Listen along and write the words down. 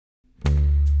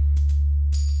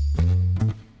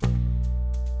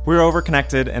We're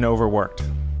overconnected and overworked.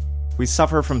 We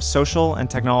suffer from social and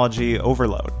technology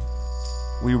overload.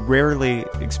 We rarely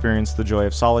experience the joy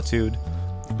of solitude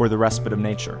or the respite of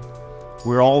nature.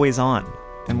 We're always on,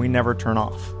 and we never turn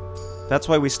off. That's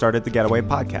why we started the Getaway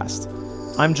Podcast.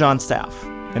 I'm John Staff,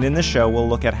 and in this show we'll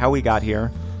look at how we got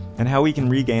here and how we can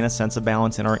regain a sense of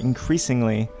balance in our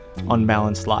increasingly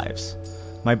unbalanced lives.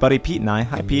 My buddy Pete and I,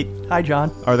 hi Pete. Hi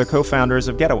John. Are the co-founders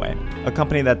of Getaway, a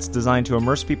company that's designed to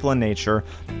immerse people in nature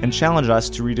and challenge us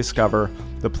to rediscover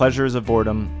the pleasures of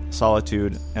boredom,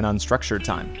 solitude, and unstructured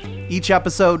time. Each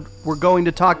episode, we're going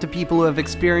to talk to people who have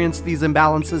experienced these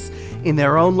imbalances in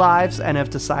their own lives and have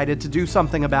decided to do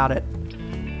something about it.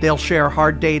 They'll share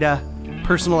hard data,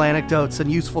 personal anecdotes,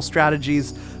 and useful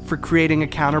strategies for creating a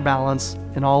counterbalance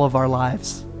in all of our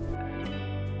lives.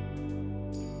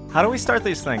 How do we start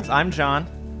these things? I'm John.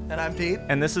 And I'm Pete.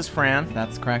 And this is Fran.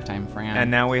 That's correct, I'm Fran. And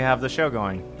now we have the show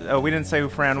going. We didn't say who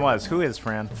Fran was. Who is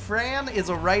Fran? Fran is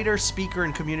a writer, speaker,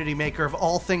 and community maker of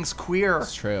all things queer.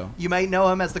 It's true. You might know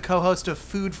him as the co-host of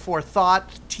Food for Thot,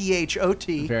 Thot.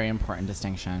 Very important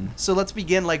distinction. So let's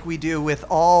begin like we do with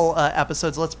all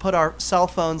episodes. Let's put our cell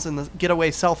phones in the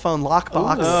Getaway cell phone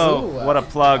lockbox. Oh, what a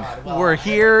plug. We're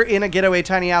here in a Getaway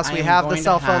tiny house. We have the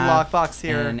cell phone lockbox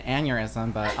here. An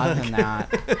aneurysm, but other than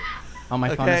that... Oh,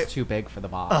 my phone is too big for the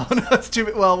box. Oh, no, it's too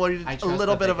big. Well, a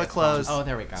little bit of a close. Oh,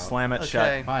 there we go. Slam it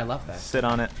shut. Oh, I love this. Sit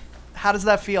on it. How does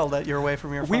that feel that you're away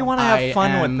from your phone? We want to have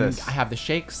fun with this. I have the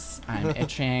shakes. I'm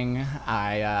itching.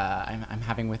 I'm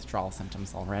having withdrawal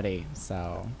symptoms already.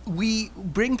 So we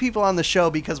bring people on the show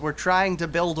because we're trying to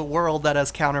build a world that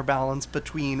has counterbalance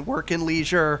between work and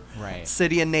leisure, right,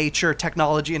 city and nature,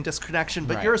 technology and disconnection.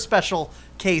 But right, you're a special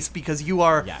case because you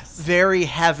are very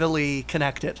heavily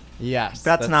connected. Yes,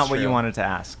 that's not true. What you wanted to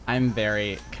ask. I'm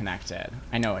very connected.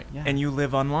 I know it. Yeah. And you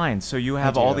live online, so you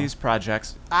have all these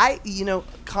projects.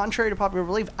 Contrary to popular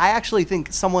belief, I actually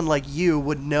think someone like you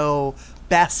would know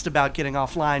best about getting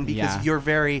offline because you're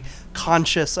very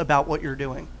conscious about what you're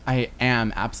doing. I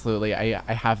am, absolutely.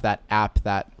 I have that app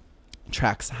that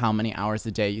tracks how many hours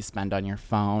a day you spend on your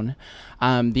phone.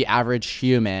 The average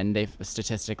human, they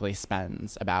statistically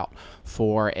spends about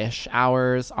 4-ish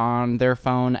hours on their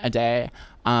phone a day.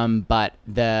 But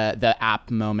the app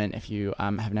Moment, if you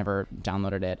have never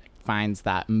downloaded it, finds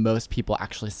that most people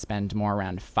actually spend more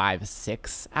around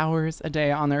 5-6 hours a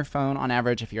day on their phone on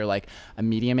average if you're like a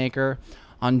media maker.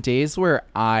 On days where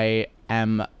I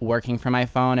am working from my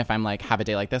phone, if I'm like have a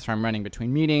day like this where I'm running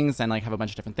between meetings and like have a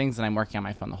bunch of different things and I'm working on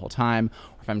my phone the whole time,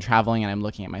 or if I'm traveling and I'm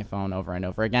looking at my phone over and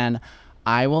over again,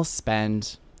 I will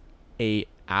spend 8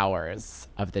 hours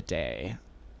of the day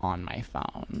on my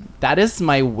phone. That is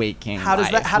my waking life. How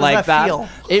does that feel?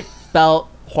 It felt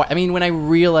when I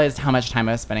realized how much time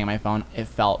I was spending on my phone, it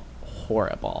felt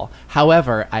horrible.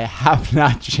 However, I have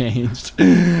not changed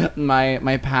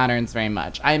my patterns very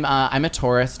much. I'm a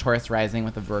Taurus rising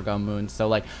with a Virgo moon, so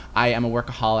like I am a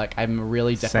workaholic. I'm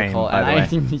really difficult. Same, by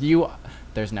the way.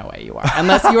 There's no way you are,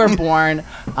 unless you are born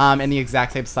in the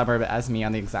exact same suburb as me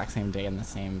on the exact same day in the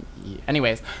same.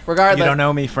 Anyways, regardless, you don't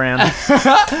know me, Fran.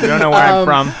 You don't know where I'm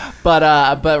from.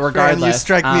 But regardless, Fran, you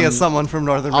strike me as someone from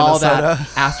northern all Minnesota.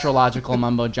 That astrological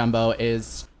mumbo jumbo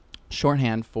is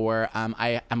shorthand for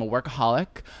I am a workaholic.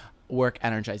 Work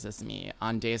energizes me.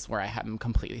 On days where I am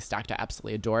completely stacked, I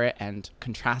absolutely adore it. And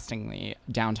contrastingly,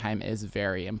 downtime is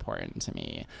very important to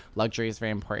me. Luxury is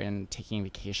very important. Taking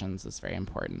vacations is very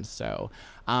important. So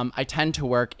I tend to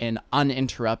work in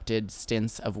uninterrupted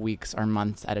stints of weeks or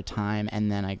months at a time,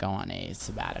 and then I go on a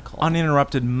sabbatical.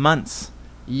 Uninterrupted months?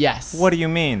 Yes. What do you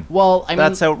mean? Well,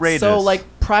 that's outrageous. So like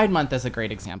Pride Month is a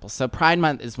great example. So Pride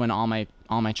Month is when all my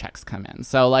checks come in.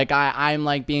 So like I'm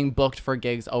like being booked for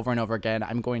gigs over and over again.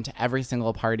 I'm going to every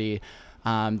single party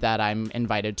that I'm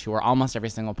invited to, or almost every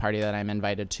single party that I'm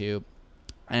invited to.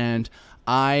 And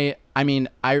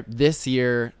last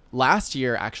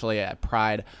year actually at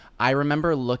Pride, I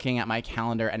remember looking at my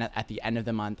calendar and at the end of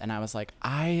the month, and I was like,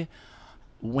 I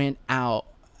went out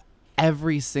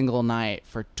every single night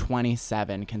for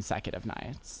 27 consecutive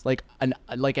nights, like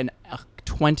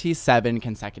 27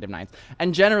 consecutive nights.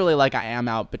 And generally, like, I am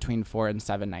out between 4 and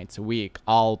 7 nights a week,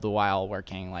 all the while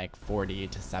working like 40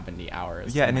 to 70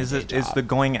 hours. Yeah, and is the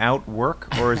going out work,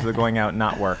 or is the going out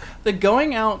not work? The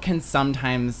going out can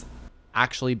sometimes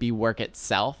actually be work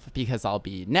itself, because I'll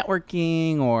be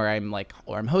networking or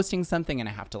I'm hosting something and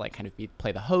I have to like kind of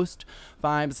play the host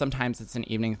vibe. Sometimes it's an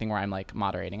evening thing where I'm like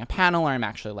moderating a panel, or I'm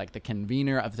actually like the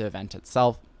convener of the event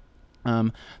itself.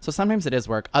 So sometimes it is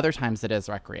work, other times it is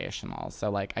recreational. So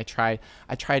like I try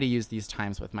to use these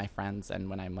times with my friends and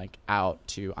when I'm like out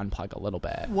to unplug a little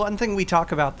bit. One thing we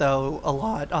talk about though a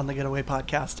lot on the Getaway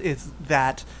podcast is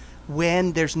that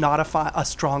when there's not a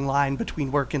strong line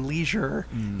between work and leisure,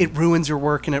 it ruins your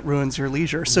work and it ruins your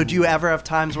leisure. So do you ever have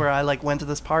times where I like went to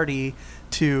this party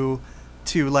to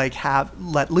like have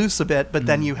let loose a bit, but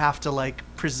then you have to like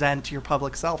present your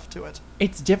public self to it?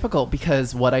 It's difficult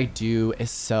because what I do is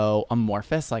so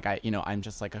amorphous. Like I'm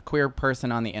just like a queer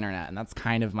person on the internet, and that's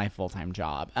kind of my full-time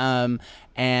job.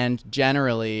 And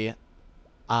generally,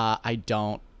 I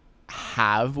don't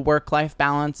have work-life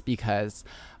balance because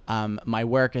my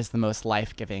work is the most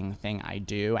life-giving thing I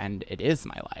do, and it is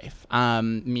my life.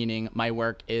 Meaning my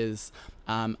work is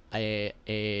an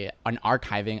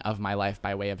archiving of my life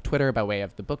by way of Twitter, by way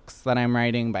of the books that I'm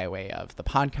writing, by way of the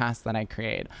podcast that I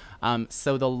create.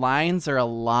 So the lines are a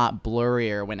lot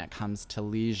blurrier when it comes to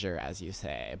leisure, as you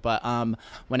say. But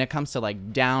when it comes to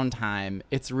like downtime,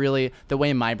 it's really the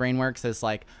way my brain works is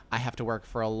like I have to work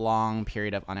for a long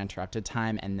period of uninterrupted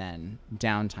time, and then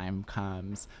downtime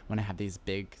comes when I have these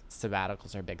big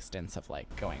sabbaticals or big stints of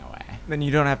like going away. Then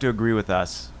you don't have to agree with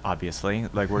us, obviously.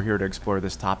 Like, we're here to explore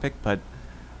this topic, but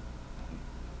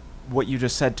what you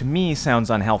just said to me sounds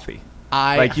unhealthy.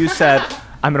 Like you said,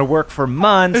 I'm going to work for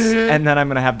months and then I'm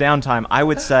going to have downtime. I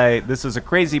would say this is a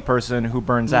crazy person who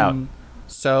burns out.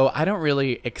 So I don't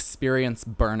really experience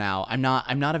burnout. I'm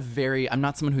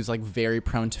not someone who's like very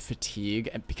prone to fatigue,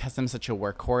 and because I'm such a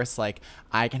workhorse. Like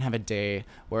I can have a day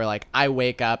where like I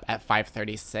wake up at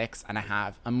 5:36 and I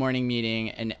have a morning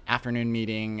meeting, an afternoon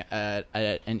meeting,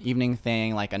 an evening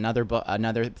thing, like another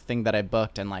thing that I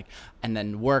booked, and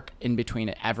then work in between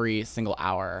it every single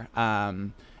hour.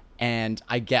 And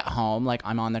I get home, like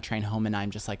I'm on the train home and I'm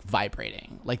just like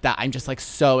vibrating like that. I'm just like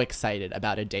so excited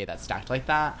about a day that's stacked like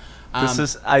that.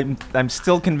 I'm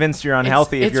still convinced you're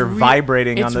unhealthy if you're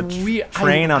vibrating on the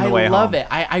train on the way home. I love it.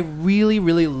 I really,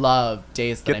 really love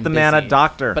days that I'm busy. Get the man a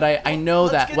doctor. But I know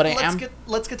that what I am...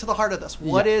 Let's get to the heart of this.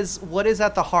 What is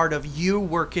at the heart of you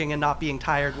working and not being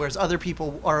tired, whereas other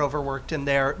people are overworked and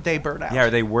they burn out? Yeah, are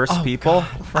they worse people?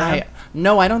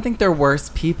 No, I don't think they're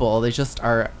worse people. They just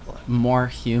are more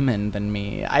human than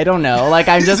me. I don't know. Like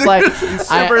I'm just like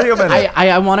superhuman.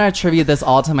 I want to attribute this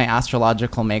all to my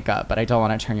astrological makeup, but I don't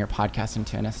want to turn your podcast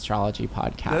into an astrology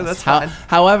podcast. No, that's fine.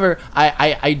 However,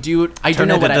 I do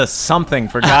know what into something,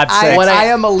 for God's sake. I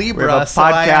am a Libra, we have a so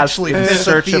I podcast actually in fit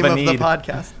search the theme of a of the need.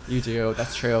 podcast. You do.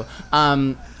 That's true.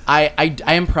 I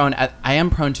am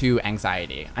prone to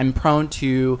anxiety. I'm prone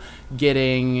to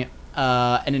getting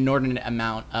an inordinate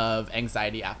amount of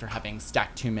anxiety after having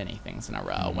stacked too many things in a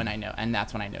row. And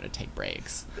that's when I know to take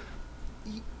breaks.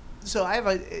 So I have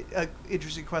a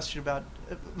interesting question about.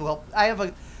 We'll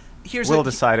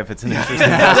decide if it's an interesting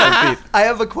question. I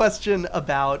have a question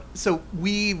about. So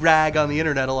we rag on the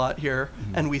internet a lot here,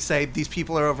 and we say these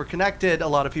people are overconnected. A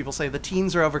lot of people say the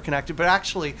teens are overconnected, but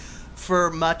actually,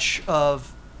 for much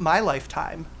of my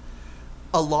lifetime,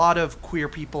 a lot of queer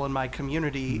people in my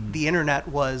community, the internet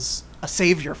was a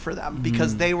savior for them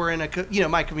because they were in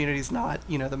my community's not,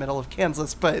 the middle of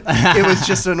Kansas, but it was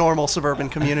just a normal suburban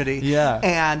community. Yeah.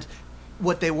 And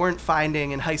what they weren't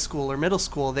finding in high school or middle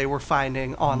school, they were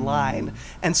finding online.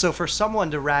 And so for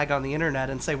someone to rag on the internet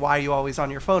and say, why are you always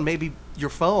on your phone? Maybe your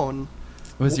phone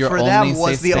was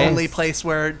the only place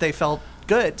where they felt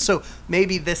good. So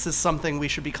maybe this is something we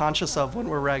should be conscious of when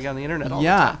we're ragging on the internet all the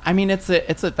time. I mean, that's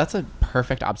a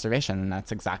perfect observation, and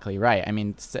that's exactly right. I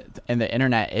mean, and the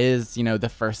internet is, the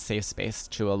first safe space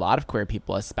to a lot of queer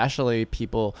people, especially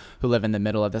people who live in the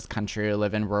middle of this country, or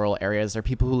live in rural areas, or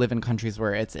people who live in countries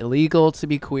where it's illegal to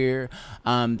be queer.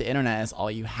 The internet is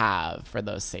all you have for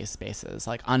those safe spaces.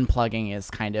 Like unplugging is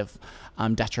kind of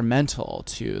detrimental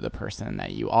to the person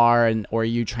that you are, or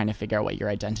you trying to figure out what your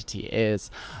identity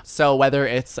is. So whether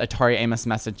it's a Tori Amos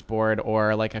message board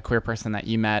or like a queer person that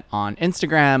you met on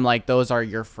Instagram, like those are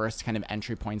your first kind of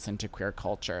entry points into queer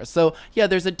culture. So yeah,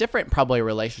 there's a different probably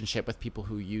relationship with people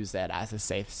who use it as a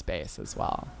safe space as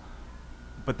well.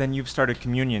 But then you've started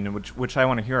Communion, which I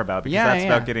want to hear about, because that's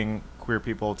about getting queer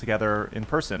people together in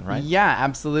person, right? Yeah,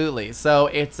 absolutely. So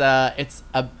it's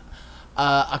a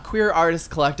queer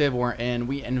artist collective wherein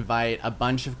we invite a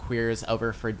bunch of queers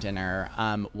over for dinner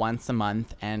once a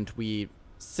month, and we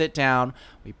sit down,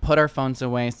 we put our phones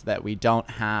away so that we don't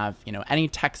have, any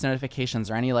text notifications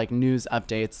or any like news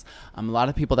updates. A lot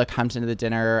of people that come to the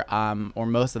dinner, or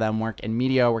most of them, work in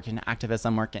media, work in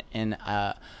activism, work in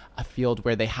a field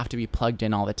where they have to be plugged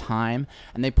in all the time,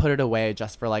 and they put it away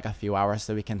just for like a few hours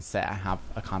so we can sit and have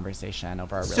a conversation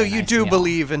over a really So you nice do meal.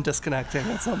 believe in disconnecting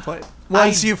at some point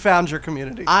once you found your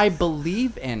community? I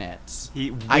believe in it.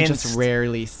 I just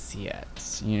rarely see it,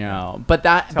 But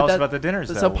Tell us about the dinners,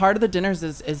 though. So part of the dinners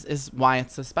is why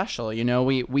it's so special.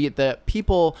 We the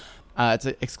people It's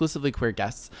exclusively queer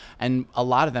guests, and a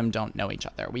lot of them don't know each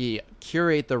other. We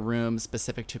curate the room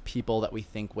specific to people that we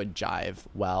think would jive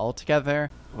well together.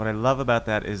 What I love about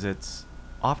that is it's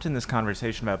often this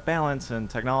conversation about balance and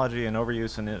technology and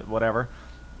overuse and whatever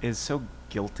is so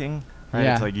guilting, right?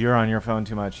 Yeah. It's like, you're on your phone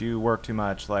too much, you work too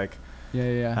much, like...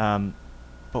 Yeah.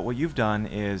 But what you've done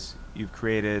is you've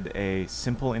created a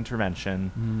simple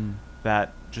intervention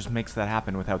that just makes that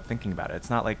happen without thinking about it. It's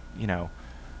not like,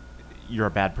 you're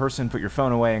a bad person, put your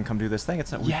phone away and come do this thing.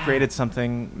 It's not, we've created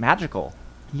something magical.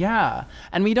 Yeah.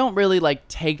 And we don't really like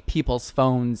take people's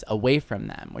phones away from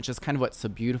them, which is kind of what's so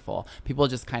beautiful. People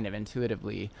just kind of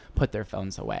intuitively put their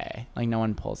phones away. Like no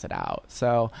one pulls it out.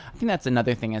 So I think that's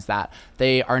another thing, is that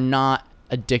they are not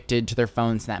addicted to their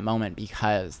phones in that moment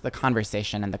because the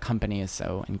conversation and the company is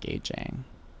so engaging.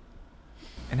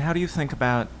 And how do you think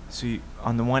about,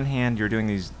 on the one hand, you're doing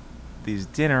these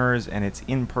dinners and it's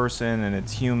in person and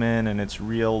it's human and it's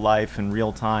real life and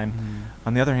real time.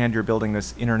 On the other hand, you're building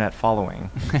this internet following.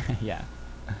 Yeah.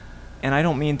 And I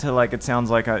don't mean to, like, it sounds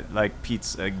like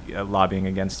Pete's lobbying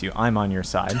against you. I'm on your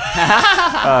side.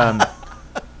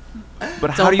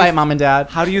 But don't fight, Mom and Dad.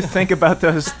 How do you think about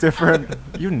those different...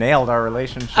 You nailed our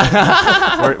relationship.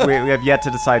 we have yet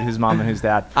to decide who's mom and who's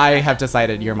dad. I have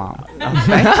decided you're mom. Oh,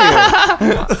 thank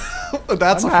you.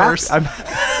 That's a first.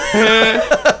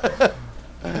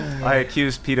 I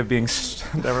accuse Pete of being...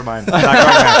 Never mind.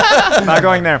 Not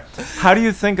going there. How do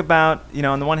you think about,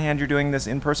 on the one hand, you're doing this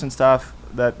in-person stuff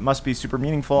that must be super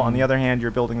meaningful. On the other hand,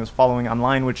 you're building this following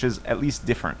online, which is at least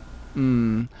different.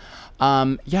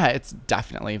 Yeah, it's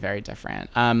definitely very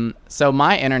different. So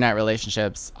my internet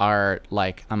relationships are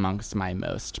like amongst my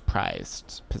most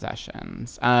prized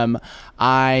possessions.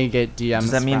 I get DMs.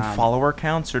 Does that mean follower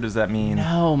counts, or does that mean...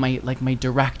 No, my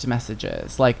direct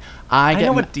messages. Like I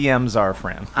know what DMs are,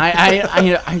 Fran. I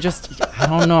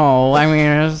don't know. I mean,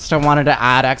 I just wanted to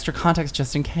add extra context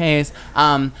just in case.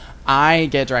 I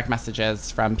get direct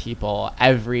messages from people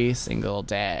every single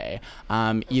day.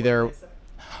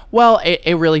 Well,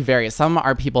 it really varies. Some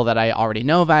are people that I already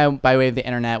know by way of the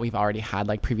internet. We've already had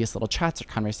like previous little chats or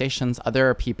conversations. Other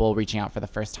are people reaching out for the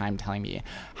first time, telling me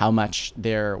how much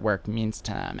their work means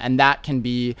to them. And that can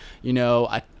be,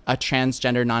 a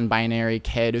transgender non-binary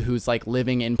kid who's like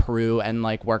living in Peru and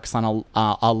like works on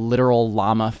a literal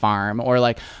llama farm, or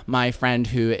like my friend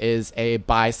who is a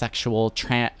bisexual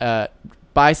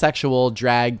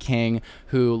drag king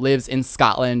who lives in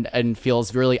Scotland and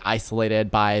feels really isolated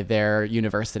by their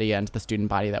university and the student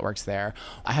body that works there.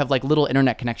 I have like little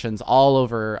internet connections all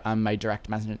over my direct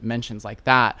mentions like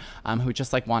that, who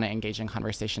just like want to engage in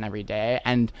conversation every day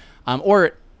and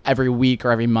or every week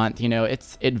or every month.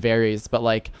 It varies, but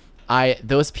like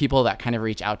those people that kind of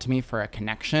reach out to me for a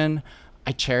connection,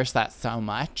 I cherish that so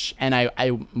much, and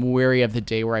I'm weary of the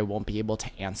day where I won't be able to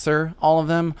answer all of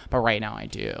them, but right now I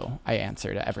do. I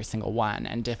answer to every single one,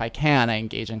 and if I can, I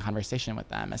engage in conversation with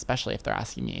them, especially if they're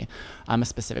asking me a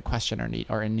specific question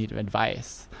or in need of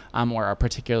advice, or are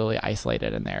particularly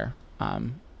isolated in their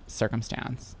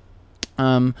circumstance.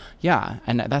 Yeah,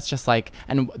 and that's just like,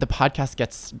 and the podcast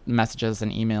gets messages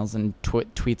and emails and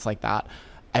tweets like that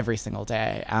every single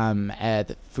day.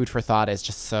 Food for Thought is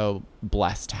just so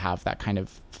blessed to have that kind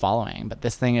of following. But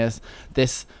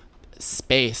this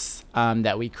space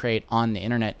that we create on the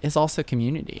internet is also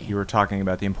community. You were talking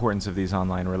about the importance of these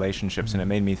online relationships, and it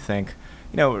made me think,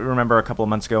 remember a couple of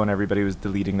months ago when everybody was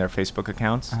deleting their Facebook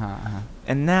accounts?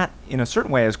 And that, in a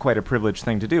certain way, is quite a privileged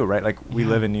thing to do, right? Like, we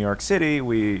live in New York City.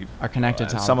 We are connected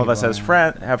to some of us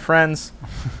have friends.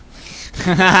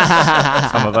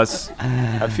 Some of us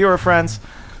have fewer friends.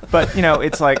 But,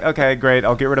 it's like, okay, great,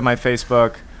 I'll get rid of my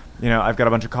Facebook. I've got a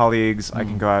bunch of colleagues I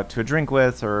can go out to a drink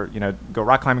with, or, go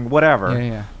rock climbing,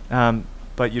 whatever.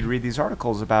 But you'd read these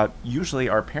articles about usually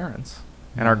our parents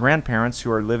and our grandparents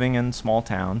who are living in small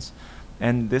towns.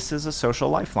 And this is a social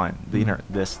lifeline, the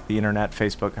internet,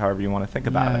 Facebook, however you want to think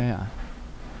about it. Yeah,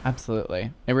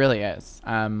 absolutely. It really is.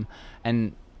 And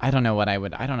I don't know what I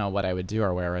would do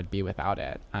or where I would be without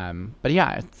it. But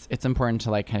yeah, it's important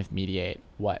to like kind of mediate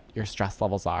what your stress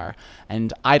levels are.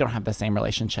 And I don't have the same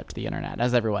relationship to the internet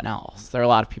as everyone else. There are a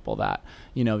lot of people that,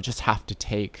 just have to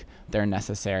take their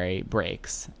necessary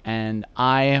breaks. And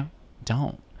I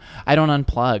don't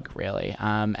unplug really.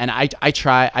 And I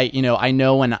try, I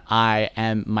know when I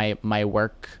am, my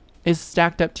work is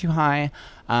stacked up too high.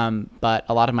 But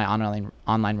a lot of my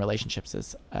online relationships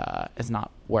is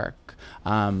not work.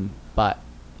 But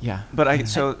yeah. But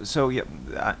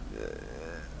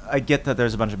I get that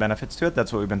there's a bunch of benefits to it.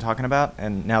 That's what we've been talking about.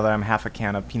 And now that I'm half a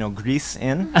can of Pinot Gris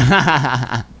in,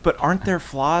 but aren't there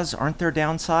flaws? Aren't there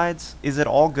downsides? Is it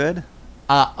all good?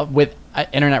 With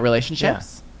internet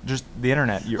relationships? just the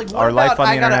internet. Like, what Our about- life on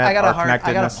the internet, I got our a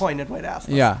connectedness. pointed way to ask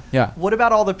this. Yeah. What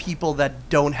about all the people that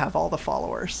don't have all the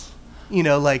followers? You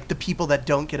know, like the people that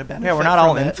don't get a benefit. Yeah, we're not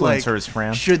all from it. influencers, Like,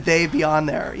 Fran. should they be on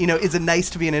there? You know, is it nice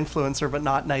to be an influencer, but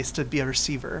not nice to be a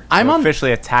receiver? I'm We're on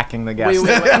officially attacking the guest. Wait,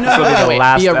 This will be the wait.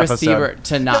 last Be a episode. receiver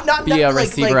to not be a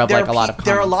receiver of like a lot of comments.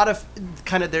 There are a lot of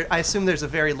kind of there. I assume there's a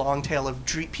very long tail of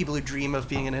people who dream of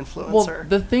being an influencer. Well,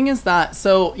 the thing is that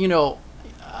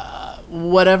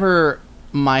whatever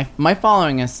my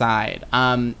following aside,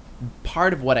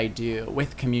 part of what I do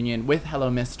with Communion, with Hello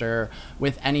Mister,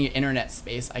 with any internet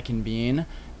space I can be in,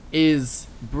 is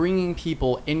bringing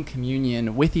people in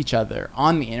communion with each other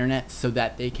on the internet so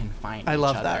that they can find each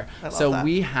love other. that. I love So that.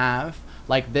 we have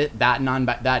like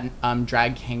that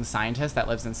drag king scientist that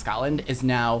lives in Scotland is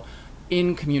now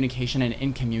in communication and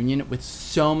in communion with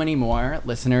so many more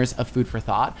listeners of Food for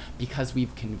Thought because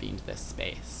we've convened this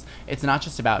space. It's not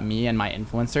just about me and my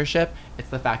influencership. It's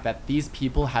the fact that these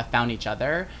people have found each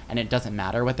other, and it doesn't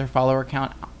matter what their follower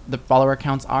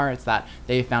counts are. It's that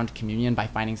they found communion by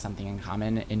finding something in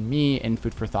common in me, in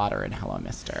Food for Thought, or in Hello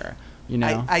Mister. You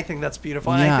know? I think that's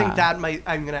beautiful. And I think that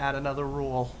I'm going to add another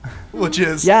rule, which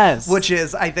is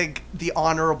I think the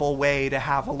honorable way to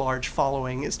have a large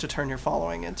following is to turn your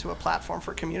following into a platform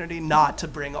for community, not to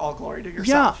bring all glory to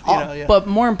yourself. But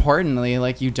more importantly,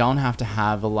 like, you don't have to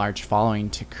have a large following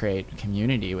to create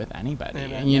community with anybody.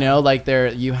 You know, like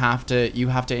you have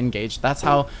to engage. That's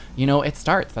how, it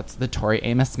starts. That's the Tori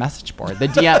Amos message board. The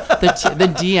DM, the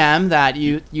DM that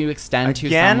you extend to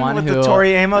someone with who the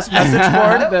Tori Amos message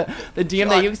board. The DM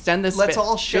that you extend this. Let's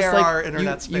all share our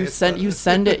internet space. You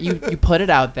send it. You put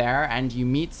it out there, and you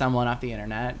meet someone off the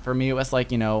internet. For me, it was like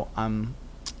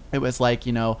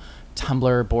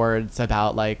Tumblr boards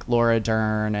about like Laura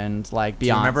Dern and like Beyonce. Do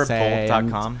you remember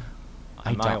Bolt.com?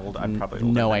 I'm probably older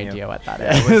no than idea you. What that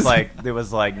yeah, is. It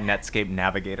was like Netscape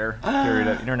Navigator period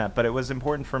of internet, but it was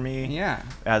important for me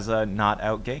as a not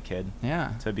out gay kid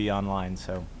to be online.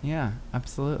 So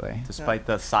absolutely. Despite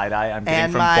the side eye I'm getting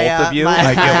And from my, both of you,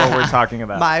 I get what we're talking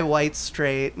about. My white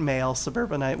straight male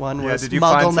suburbanite one was did you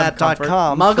find some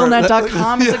MuggleNet.com.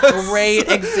 MuggleNet.com is a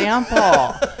great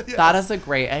example. That is a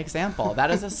great example. That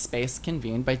is a space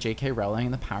convened by J.K. Rowling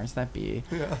and the powers that be,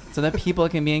 so that people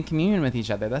can be in communion with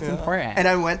each other. That's important. And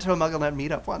I went to a MuggleNet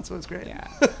meetup once. It was great.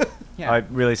 I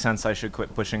really sense I should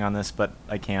quit pushing on this, but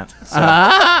I can't. So,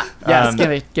 yes,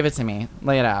 give it to me.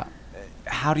 Lay it out.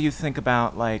 How do you think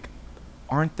about, like,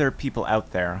 aren't there people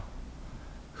out there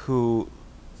who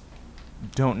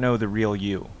don't know the real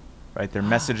you, right? They're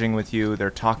messaging with you, they're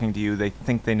talking to you, they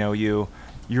think they know you.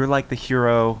 You're like the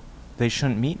hero they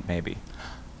shouldn't meet, maybe.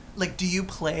 Like, do you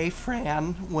play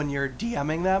Fran when you're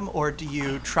DMing them, or do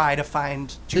you try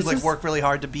to work really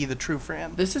hard to be the true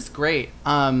Fran? This is great.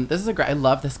 I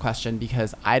love this question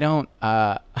because I don't.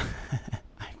 I'm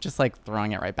just like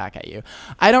throwing it right back at you.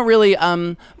 I don't really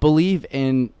believe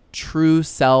in true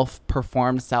self,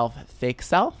 performed self, fake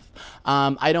self.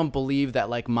 I don't believe that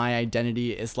like my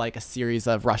identity is like a series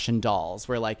of Russian dolls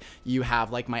where like you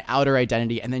have like my outer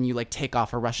identity and then you like take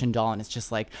off a Russian doll and it's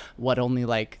just like what only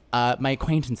like my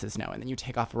acquaintances know, and then you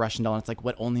take off a Russian doll and it's like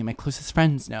what only my closest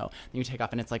friends know. Then you take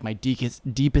off and it's like my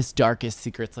deepest, darkest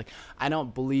secrets. Like, I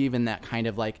don't believe in that kind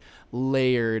of like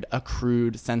layered,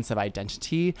 accrued sense of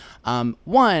identity.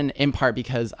 One, in part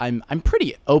because I'm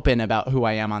pretty open about who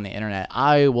I am on the internet.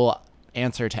 I will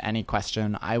answer to any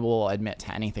question. I will admit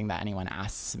to anything that anyone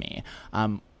asks me,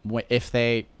 if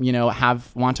they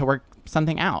want to work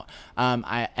something out.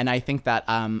 I think that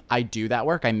I do that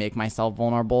work. I make myself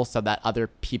vulnerable so that other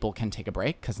people can take a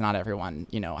break, because not everyone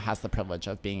has the privilege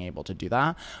of being able to do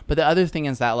that. But the other thing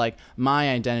is that like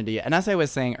my identity, and as I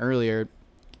was saying earlier,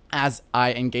 as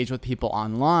I engage with people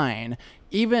online,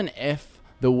 even if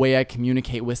the way I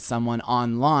communicate with someone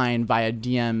online via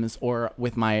DMs or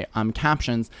with my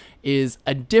captions is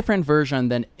a different version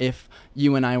than if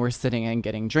you and I were sitting and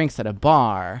getting drinks at a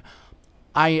bar,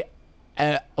 I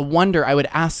would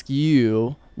ask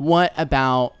you, what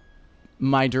about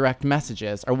my direct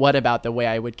messages, or what about the way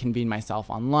I would convene myself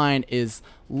online is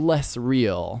less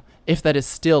real, if that is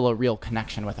still a real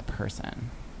connection with a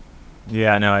person?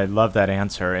 Yeah, no, I love that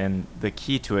answer. And the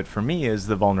key to it for me is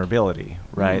the vulnerability,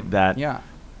 right?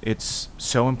 It's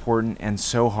so important and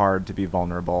so hard to be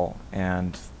vulnerable.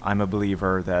 And I'm a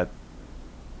believer that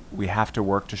we have to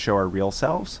work to show our real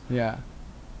selves. Yeah.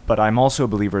 But I'm also a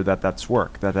believer that that's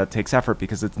work, that takes effort,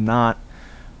 because it's not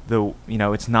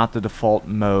it's not the default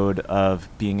mode of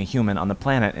being a human on the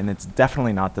planet, and it's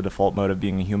definitely not the default mode of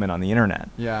being a human on the internet.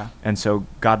 Yeah. And so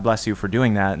God bless you for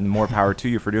doing that, and more power to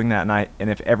you for doing that. And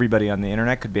if everybody on the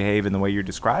internet could behave in the way you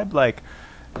described, like,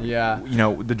 Yeah.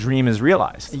 the dream is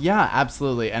realized. Yeah,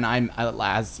 absolutely. And I'm,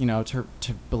 as to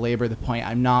belabor the point,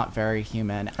 I'm not very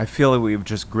human. I feel like we've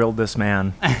just grilled this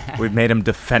man. We've made him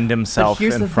defend himself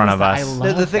here's in the front thing of is that I us.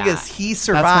 love The thing that. is, he That's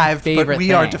my survived, but favorite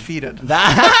we are thing. defeated.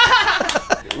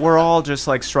 We're all just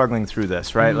like struggling through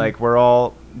this, right? Like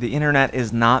the internet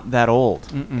is not that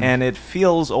old. And it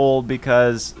feels old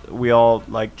because we all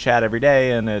like chat every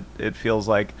day, and it feels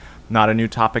like not a new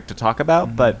topic to talk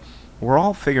about, but we're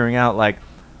all figuring out like,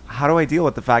 how do I deal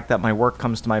with the fact that my work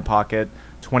comes to my pocket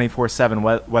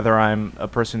 24/7, whether I'm a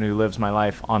person who lives my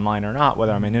life online or not,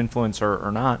 whether I'm an influencer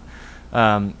or not,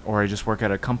 or I just work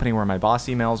at a company where my boss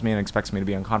emails me and expects me to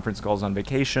be on conference calls on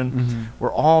vacation.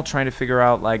 We're all trying to figure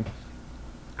out like,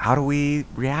 how do we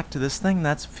react to this thing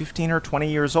that's 15 or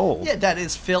 20 years old? Yeah, that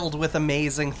is filled with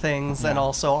amazing things and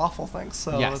also awful things.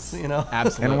 So Yes, it's,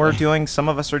 absolutely. And some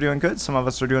of us are doing good, some of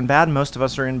us are doing bad, most of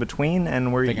us are in between,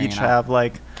 and we Figuring each it out. have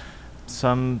like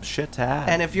some shit to add.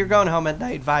 And if you're going home at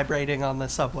night vibrating on the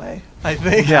subway, I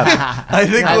think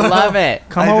I love it.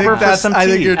 Come over for some tea. I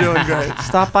think you're doing great.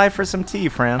 Stop by for some tea,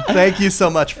 Fran. Thank you so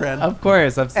much, friend. Of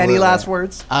course, absolutely. Any last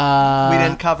words we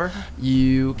didn't cover?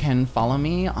 You can follow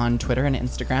me on Twitter and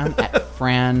Instagram at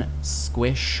Fran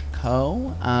Squish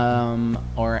Co.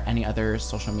 Or any other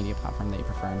social media platform that you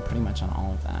prefer. I'm pretty much on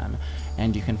all of them.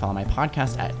 And you can follow my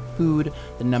podcast at Food,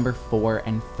 the number 4,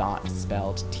 and Thot,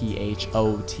 spelled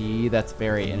Thot. That's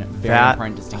very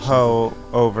important distinction. Ho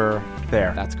over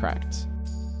there. That's correct.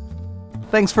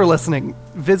 Thanks for listening.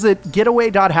 Visit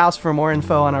getaway.house for more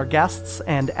info on our guests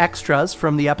and extras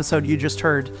from the episode you just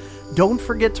heard. Don't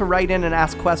forget to write in and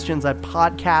ask questions at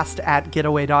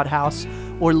podcast@getaway.house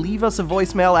or leave us a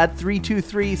voicemail at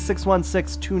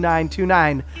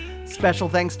 323-616-2929. Special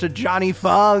thanks to Johnny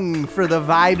Fung for the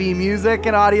vibey music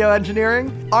and audio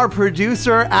engineering, our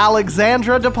producer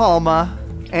Alexandra De Palma,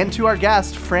 and to our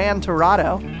guest Fran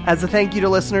Tirado. As a thank you to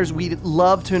listeners, we'd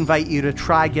love to invite you to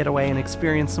try Getaway and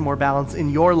experience some more balance in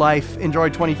your life. Enjoy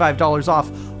 $25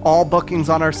 off all bookings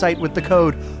on our site with the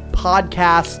code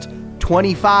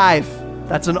podcast25.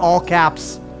 That's in all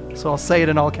caps, so I'll say it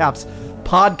in all caps.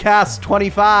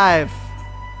 Podcast25.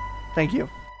 Thank you.